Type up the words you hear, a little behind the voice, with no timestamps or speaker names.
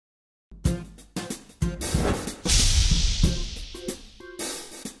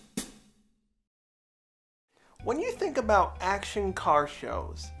When you think about action car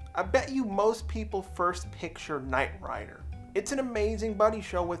shows, I bet you most people first picture Knight Rider. It's an amazing buddy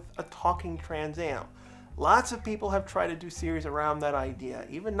show with a talking Trans Am. Lots of people have tried to do series around that idea.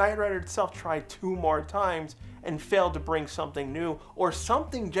 Even Knight Rider itself tried 2 more times and failed to bring something new or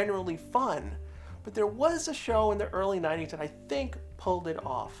something genuinely fun. But there was a show in the early 90s that I think pulled it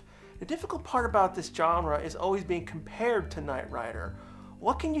off. The difficult part about this genre is always being compared to Knight Rider.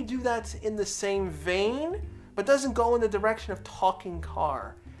 What can you do that's in the same vein, but doesn't go in the direction of talking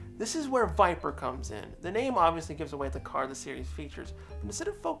car? This is where Viper comes in. The name obviously gives away the car the series features, but instead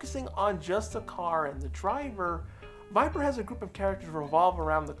of focusing on just the car and the driver, Viper has a group of characters revolve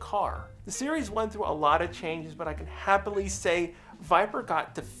around the car. The series went through a lot of changes, but I can happily say Viper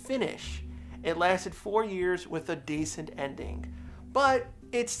got to finish. It lasted 4 years with a decent ending, but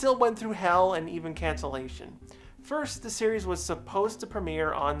it still went through hell and even cancellation. First, the series was supposed to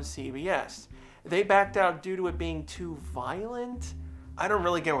premiere on CBS. They backed out due to it being too violent. I don't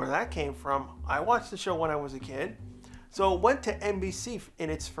really get where that came from. I watched the show when I was a kid. So it went to NBC in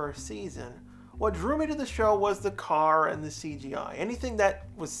its first season. What drew me to the show was the car and the CGI. Anything that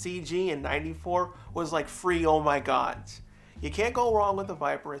was CG in '94 was like free oh my gods. You can't go wrong with the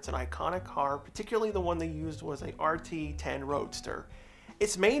Viper. It's an iconic car, particularly the one they used was a RT-10 Roadster.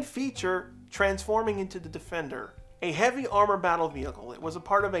 Its main feature, transforming into the Defender, a heavy armor battle vehicle. It was a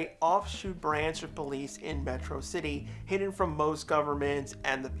part of an offshoot branch of police in Metro City, hidden from most governments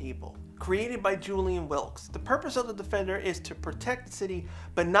and the people. Created by Julian Wilkes, the purpose of the Defender is to protect the city,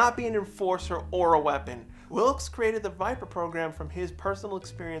 but not be an enforcer or a weapon. Wilkes created the Viper program from his personal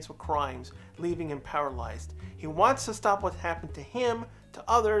experience with crimes, leaving him paralyzed. He wants to stop what happened to him, to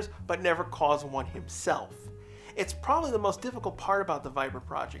others, but never cause one himself. It's probably the most difficult part about the Viper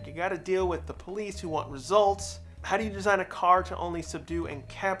project. You gotta deal with the police who want results. How do you design a car to only subdue and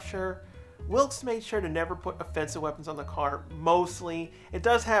capture? Wilkes made sure to never put offensive weapons on the car, mostly. It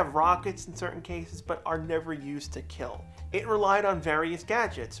does have rockets in certain cases, but are never used to kill. It relied on various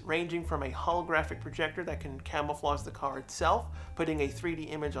gadgets, ranging from a holographic projector that can camouflage the car itself, putting a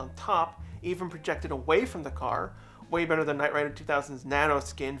 3D image on top, even projected away from the car, way better than Knight Rider 2000's nano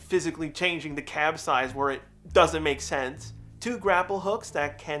skin, physically changing the cab size where it doesn't make sense. 2 grapple hooks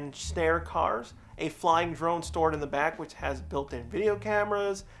that can snare cars, a flying drone stored in the back which has built-in video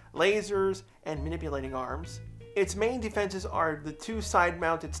cameras, lasers, and manipulating arms. Its main defenses are the 2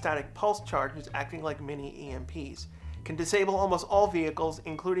 side-mounted static pulse charges acting like mini EMPs. Can disable almost all vehicles,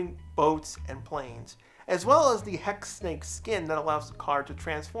 including boats and planes, as well as the hex snake skin that allows the car to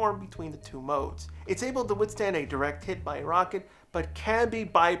transform between the 2 modes. It's able to withstand a direct hit by a rocket, but can be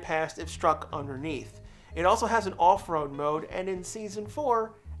bypassed if struck underneath. It also has an off-road mode, and in Season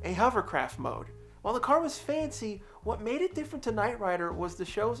 4, a hovercraft mode. While the car was fancy, what made it different to Knight Rider was the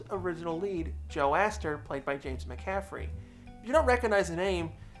show's original lead, Joe Astor, played by James McCaffrey. If you don't recognize the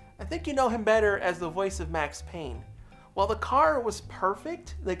name, I think you know him better as the voice of Max Payne. While the car was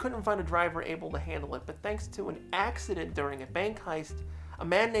perfect, they couldn't find a driver able to handle it, but thanks to an accident during a bank heist, a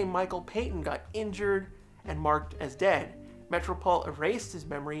man named Michael Payton got injured and marked as dead. Metropole erased his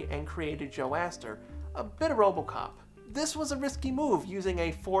memory and created Joe Astor, a bit of RoboCop. This was a risky move, using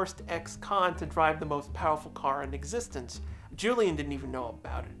a forced ex-con to drive the most powerful car in existence. Julian didn't even know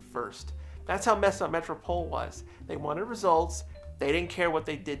about it first. That's how messed up Metropole was. They wanted results, they didn't care what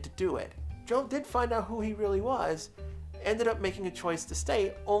they did to do it. Joe did find out who he really was, ended up making a choice to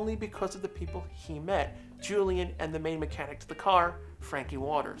stay only because of the people he met, Julian and the main mechanic to the car, Frankie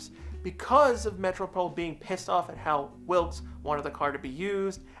Waters. Because of Metropole being pissed off at how Wilkes wanted the car to be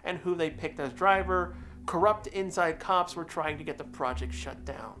used and who they picked as driver, corrupt inside cops were trying to get the project shut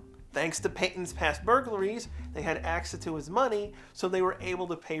down. Thanks to Payton's past burglaries, they had access to his money, so they were able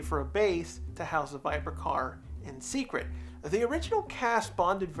to pay for a base to house the Viper car in secret. The original cast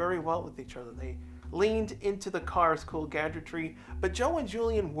bonded very well with each other. They leaned into the car's cool gadgetry, but Joe and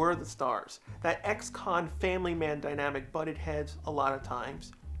Julian were the stars. That ex-con family man dynamic butted heads a lot of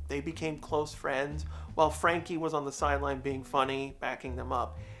times. They became close friends, while Frankie was on the sideline being funny, backing them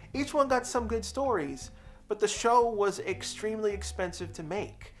up. Each one got some good stories, but the show was extremely expensive to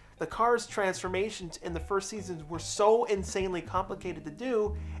make. The car's transformations in the first seasons were so insanely complicated to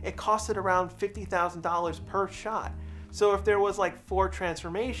do, it costed around $50,000 per shot. So if there was like 4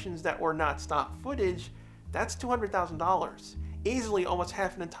 transformations that were not stock footage, that's $200,000. Easily almost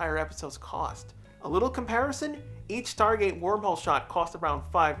half an entire episode's cost. A little comparison, each Stargate wormhole shot cost around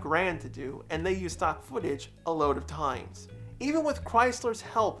 $5 grand to do, and they used stock footage a load of times. Even with Chrysler's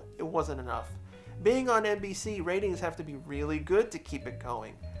help, it wasn't enough. Being on NBC, ratings have to be really good to keep it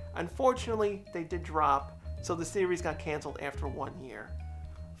going. Unfortunately, they did drop, so the series got canceled after 1 year.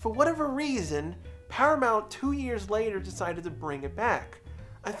 For whatever reason, Paramount 2 years later decided to bring it back.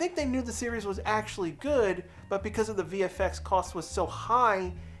 I think they knew the series was actually good, but because of the VFX cost was so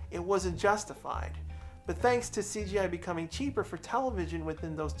high, it wasn't justified. But thanks to CGI becoming cheaper for television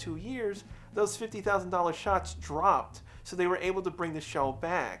within those 2 years, those $50,000 shots dropped, so they were able to bring the show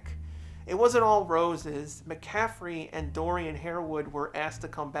back. It wasn't all roses. McCaffrey and Dorian Harewood were asked to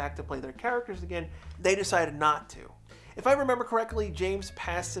come back to play their characters again. They decided not to. If I remember correctly, James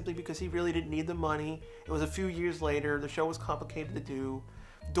passed simply because he really didn't need the money. It was a few years later. The show was complicated to do.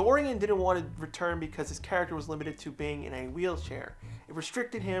 Dorian didn't want to return because his character was limited to being in a wheelchair. It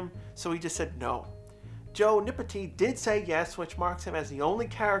restricted him, so he just said no. Joe Nipati did say yes, which marks him as the only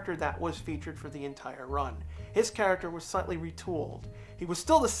character that was featured for the entire run. His character was slightly retooled. He was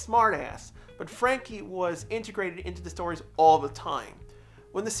still the smartass, but Frankie was integrated into the stories all the time.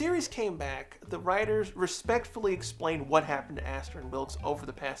 When the series came back, the writers respectfully explained what happened to Astor and Wilkes over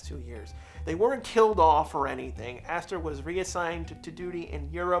the past 2 years. They weren't killed off or anything. Astor was reassigned to duty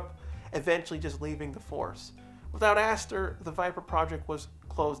in Europe, eventually just leaving the force. Without Astor, the Viper project was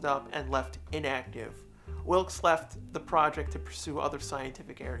closed up and left inactive. Wilkes left the project to pursue other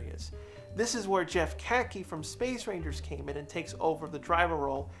scientific areas. This is where Jeff Kacke from Space Rangers came in and takes over the driver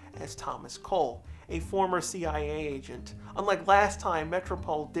role as Thomas Cole, a former CIA agent. Unlike last time,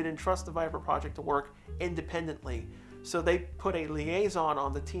 Metropole didn't trust the Viper project to work independently, so they put a liaison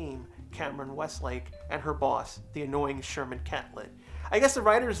on the team, Cameron Westlake, and her boss, the annoying Sherman Catlett. I guess the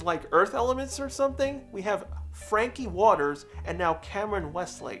writers like Earth elements or something? We have Frankie Waters and now Cameron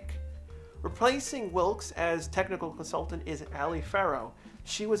Westlake. Replacing Wilkes as technical consultant is Ali Farrow.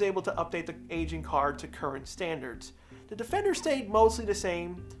 She was able to update the aging car to current standards. The Defender stayed mostly the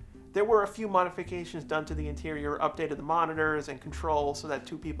same. There were a few modifications done to the interior, updated the monitors and controls so that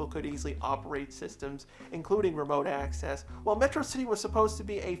 2 people could easily operate systems, including remote access. While Metro City was supposed to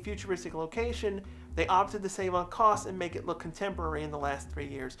be a futuristic location, they opted to save on costs and make it look contemporary in the last 3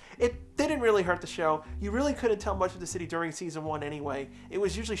 years. It didn't really hurt the show. You really couldn't tell much of the city during season 1 anyway. It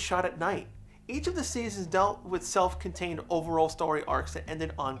was usually shot at night. Each of the seasons dealt with self-contained overall story arcs that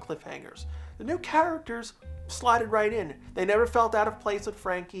ended on cliffhangers. The new characters slotted right in. They never felt out of place with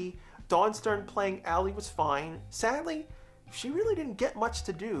Frankie. Dawn Stern playing Allie was fine. Sadly, she really didn't get much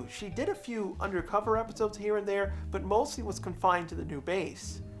to do. She did a few undercover episodes here and there, but mostly was confined to the new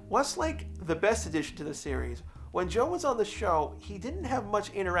base. Westlake, the best addition to the series. When Joe was on the show, he didn't have much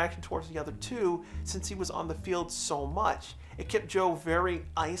interaction towards the other two since he was on the field so much. It kept Joe very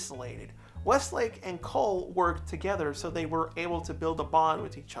isolated. Westlake and Cole worked together, so they were able to build a bond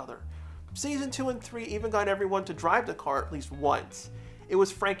with each other. Season 2 and 3 even got everyone to drive the car at least once. It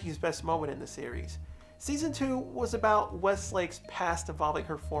was Frankie's best moment in the series. Season 2 was about Westlake's past involving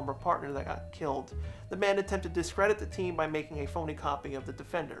her former partner that got killed. The man attempted to discredit the team by making a phony copy of the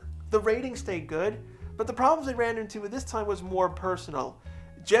Defender. The ratings stayed good, but the problems they ran into this time was more personal.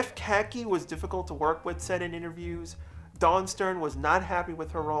 Jeff Kacke was difficult to work with, said in interviews. Dawn Stern was not happy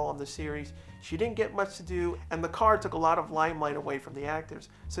with her role on the series. She didn't get much to do, and the car took a lot of limelight away from the actors,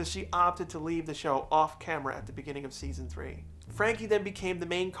 so she opted to leave the show off camera at the beginning of season 3. Frankie then became the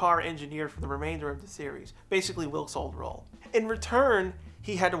main car engineer for the remainder of the series, basically Wilkes' old role. In return,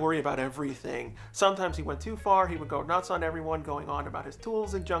 he had to worry about everything. Sometimes he went too far, he would go nuts on everyone, going on about his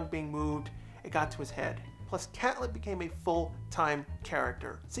tools and junk being moved. It got to his head. Plus, Catlett became a full-time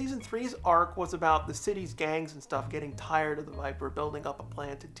character. Season 3's arc was about the city's gangs and stuff getting tired of the Viper, building up a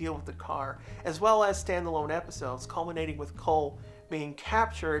plan to deal with the car, as well as standalone episodes, culminating with Cole being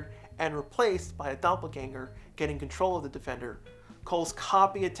captured and replaced by a doppelganger getting control of the Defender. Cole's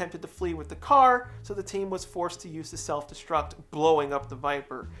copy attempted to flee with the car, so the team was forced to use the self-destruct, blowing up the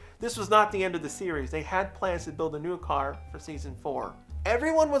Viper. This was not the end of the series. They had plans to build a new car for season 4.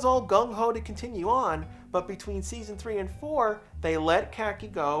 Everyone was all gung-ho to continue on, but between season 3 and 4, they let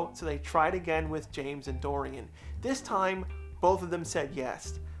Kacke go, so they tried again with James and Dorian. This time, both of them said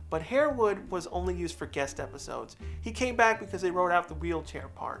yes, but Harewood was only used for guest episodes. He came back because they wrote out the wheelchair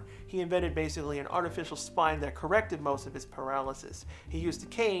part. He invented basically an artificial spine that corrected most of his paralysis. He used a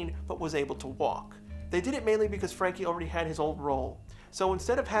cane, but was able to walk. They did it mainly because Frankie already had his old role. So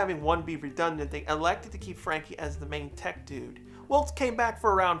instead of having one be redundant, they elected to keep Frankie as the main tech dude. Wilkes came back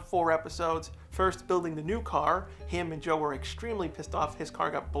for around 4 episodes, first building the new car. Him and Joe were extremely pissed off his car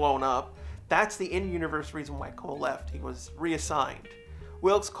got blown up. That's the in-universe reason why Cole left. He was reassigned.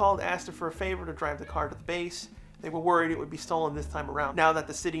 Wilkes called, asked her for a favor to drive the car to the base. They were worried it would be stolen this time around, now that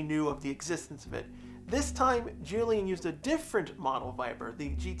the city knew of the existence of it. This time, Julian used a different model Viper, the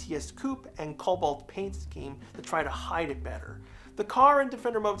GTS Coupe and Cobalt paint scheme, to try to hide it better. The car and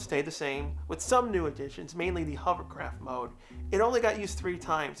defender mode stayed the same, with some new additions, mainly the hovercraft mode. It only got used 3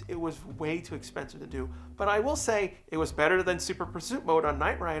 times. It was way too expensive to do, but I will say it was better than Super Pursuit mode on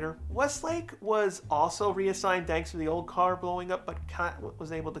Knight Rider. Westlake was also reassigned thanks to the old car blowing up, but Kat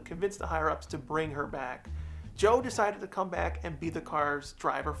was able to convince the higher-ups to bring her back. Joe decided to come back and be the car's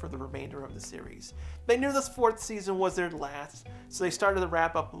driver for the remainder of the series. They knew this 4th season was their last, so they started to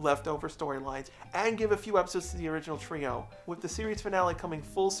wrap up leftover storylines and give a few episodes to the original trio, with the series finale coming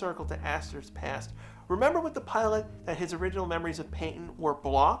full circle to Astor's past. Remember with the pilot that his original memories of Peyton were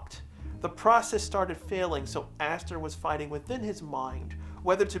blocked? The process started failing, so Astor was fighting within his mind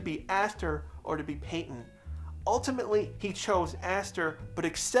whether to be Astor or to be Peyton. Ultimately, he chose Astor, but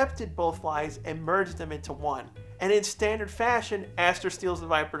accepted both lies and merged them into one. And in standard fashion, Astor steals the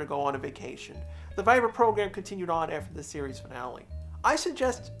Viper to go on a vacation. The Viper program continued on after the series finale. I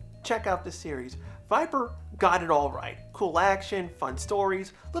suggest check out the series. Viper got it all right. Cool action, fun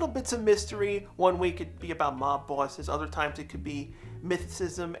stories, little bits of mystery. One week it'd be about mob bosses, other times it could be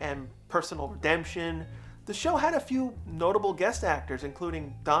mysticism and personal redemption. The show had a few notable guest actors,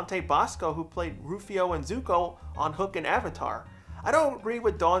 including Dante Bosco, who played Rufio and Zuko on Hook and Avatar. I don't agree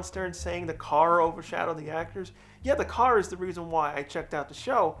with Dawn Stern saying the car overshadowed the actors. Yeah, the car is the reason why I checked out the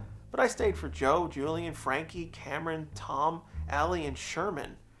show, but I stayed for Joe, Julian, Frankie, Cameron, Tom, Allie, and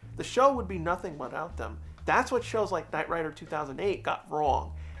Sherman. The show would be nothing without them. That's what shows like Knight Rider 2008 got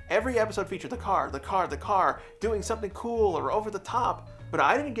wrong. Every episode featured the car, doing something cool or over the top. But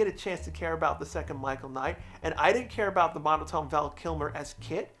I didn't get a chance to care about the second Michael Knight, and I didn't care about the monotone Val Kilmer as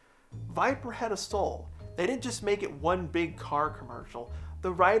Kit. Viper had a soul. They didn't just make it one big car commercial.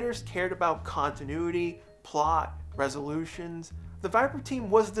 The writers cared about continuity, plot, resolutions. The Viper team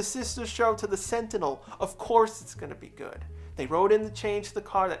was the sister show to the Sentinel. Of course it's going to be good. They wrote in the change to the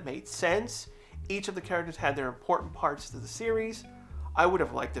car that made sense. Each of the characters had their important parts to the series. I would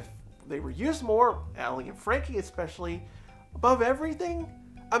have liked if they were used more, Allie and Frankie especially. Above everything,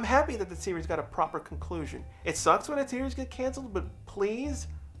 I'm happy that the series got a proper conclusion. It sucks when a series gets canceled, but please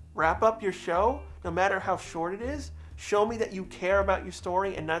wrap up your show, no matter how short it is. Show me that you care about your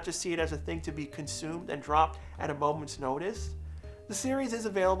story and not just see it as a thing to be consumed and dropped at a moment's notice. The series is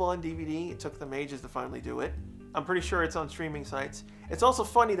available on DVD. It took them ages to finally do it. I'm pretty sure it's on streaming sites. It's also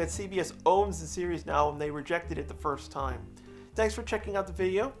funny that CBS owns the series now and they rejected it the first time. Thanks for checking out the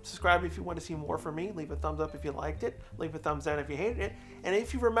video. Subscribe if you want to see more from me. Leave a thumbs up if you liked it. Leave a thumbs down if you hated it. And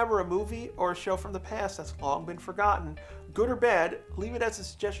if you remember a movie or a show from the past that's long been forgotten, good or bad, leave it as a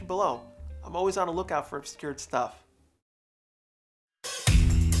suggestion below. I'm always on the lookout for obscured stuff.